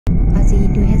আজি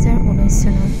 2019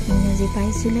 চনৰ ইংৰাজী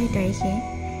 22 জুলাই তাৰিখে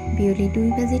বিয়লি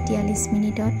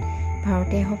 2:43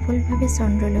 ভাৰতে সফলভাৱে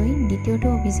চন্দ্ৰলৈ দ্বিতীয়টো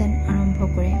অভিযান আৰম্ভ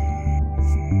কৰে।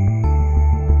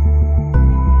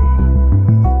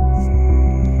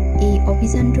 এই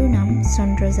অভিযানটোৰ নাম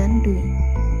চন্দ্ৰযান-2।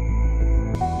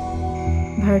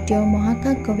 ভাৰতীয়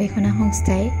মহাকাশ গৱেষণা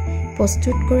সংস্থাই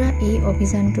প্ৰস্তুত কৰা এই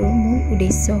অভিযানটোৰ মূল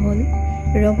উদ্দেশ্য হ'ল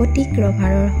ৰবটিক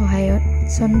ৰভাৰৰ সহায়ত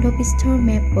চন্দ্ৰপৃষ্ঠৰ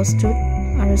মেপ প্ৰস্তুত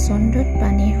আৰু চন্দ্ৰত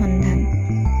পানীৰ সন্ধান।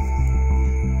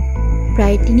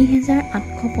 প্ৰায়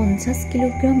 ৩,৮৫০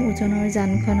 কিলোগ্ৰাম ওজনৰ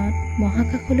যানখনত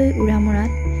মহাকাশলৈ উৰা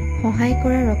মৰাত সহায়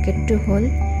কৰা ৰকেটটো হ'ল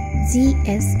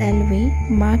GSLV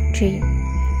Mark 3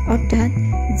 অৰ্থাৎ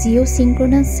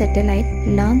জিঅ'চিংক্ৰনাছ satellite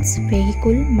launch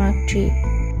vehicle Mark 3।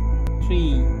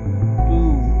 3, 2,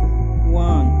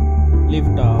 1,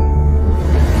 lift off.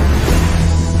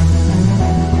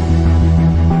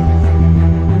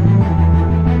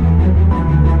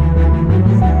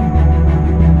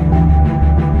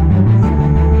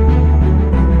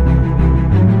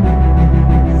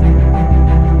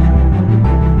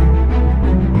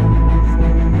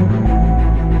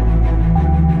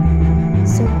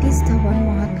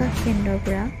 কেন্দ্ৰৰ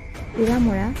পৰা উৰা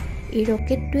মৰা এই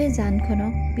ৰকেটটোৱে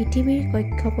যানখনক পৃথিৱীৰ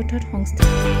কক্ষপথত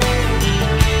সংস্থাপন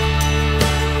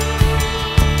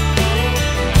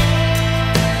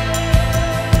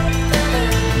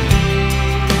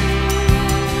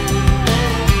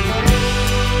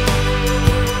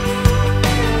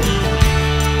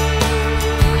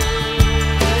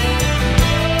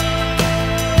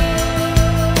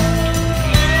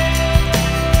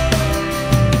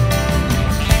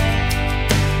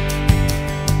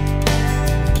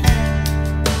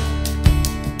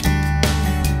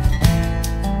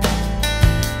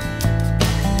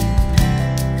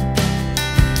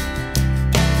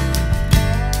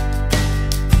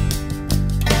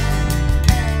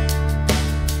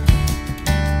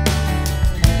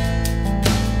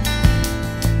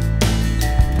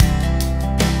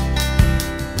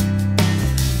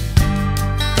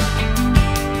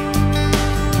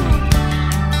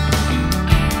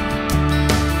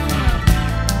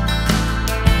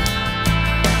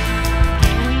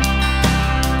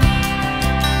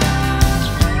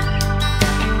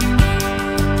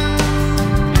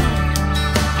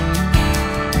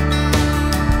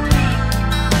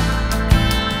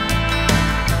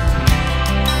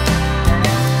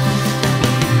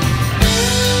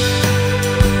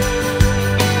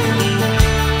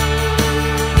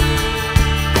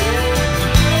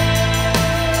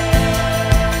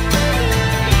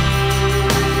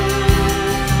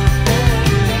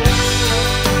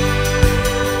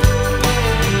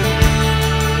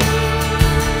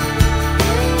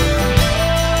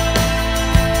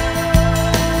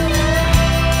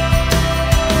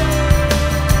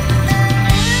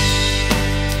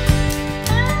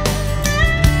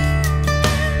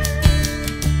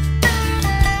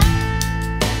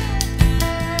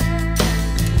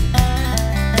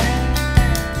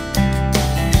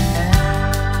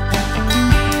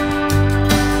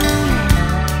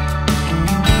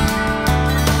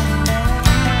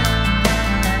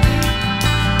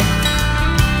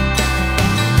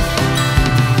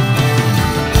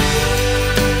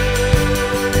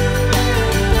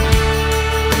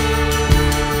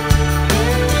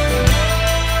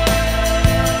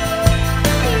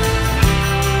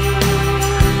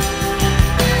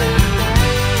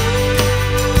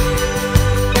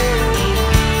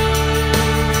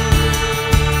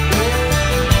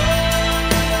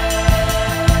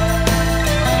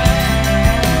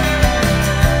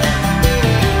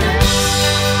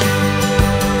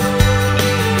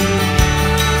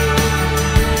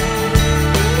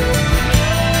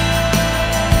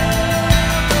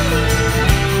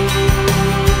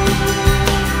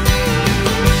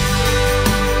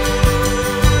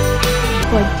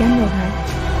প্ৰজ্ঞান ৰভাৰ।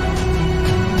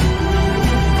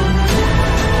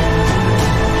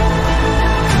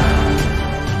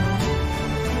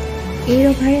 এই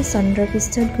ৰভাৰে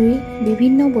চন্দ্ৰপৃষ্ঠত ঘূৰি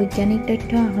বিভিন্ন বৈজ্ঞানিক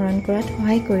তথ্য আহৰণ কৰাত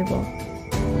সহায় কৰিব।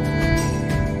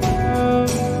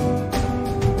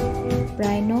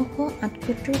 প্ৰায়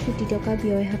 978 কোটি টকা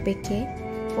ব্যয় সাপেক্ষে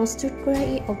প্ৰস্তুত কৰা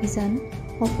এই অভিযান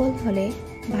সফল হ'লে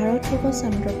ভাৰত হ'ব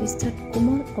চন্দ্ৰপৃষ্ঠত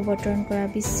কোমল অৱতৰণ কৰা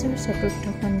বিশ্বৰ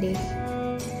চতুৰ্থখন দেশ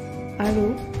আৰু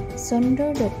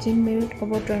চন্দ্ৰৰ দক্ষিণ মেৰুত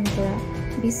অৱতৰণ কৰা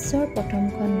বিশ্বৰ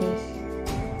প্ৰথমখন দেশ।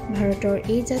 ভাৰতৰ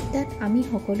এই যাত্ৰাত আমি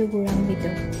সকলো গৌৰৱান্বিত।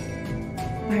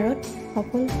 ভাৰত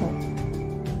সফল হওক।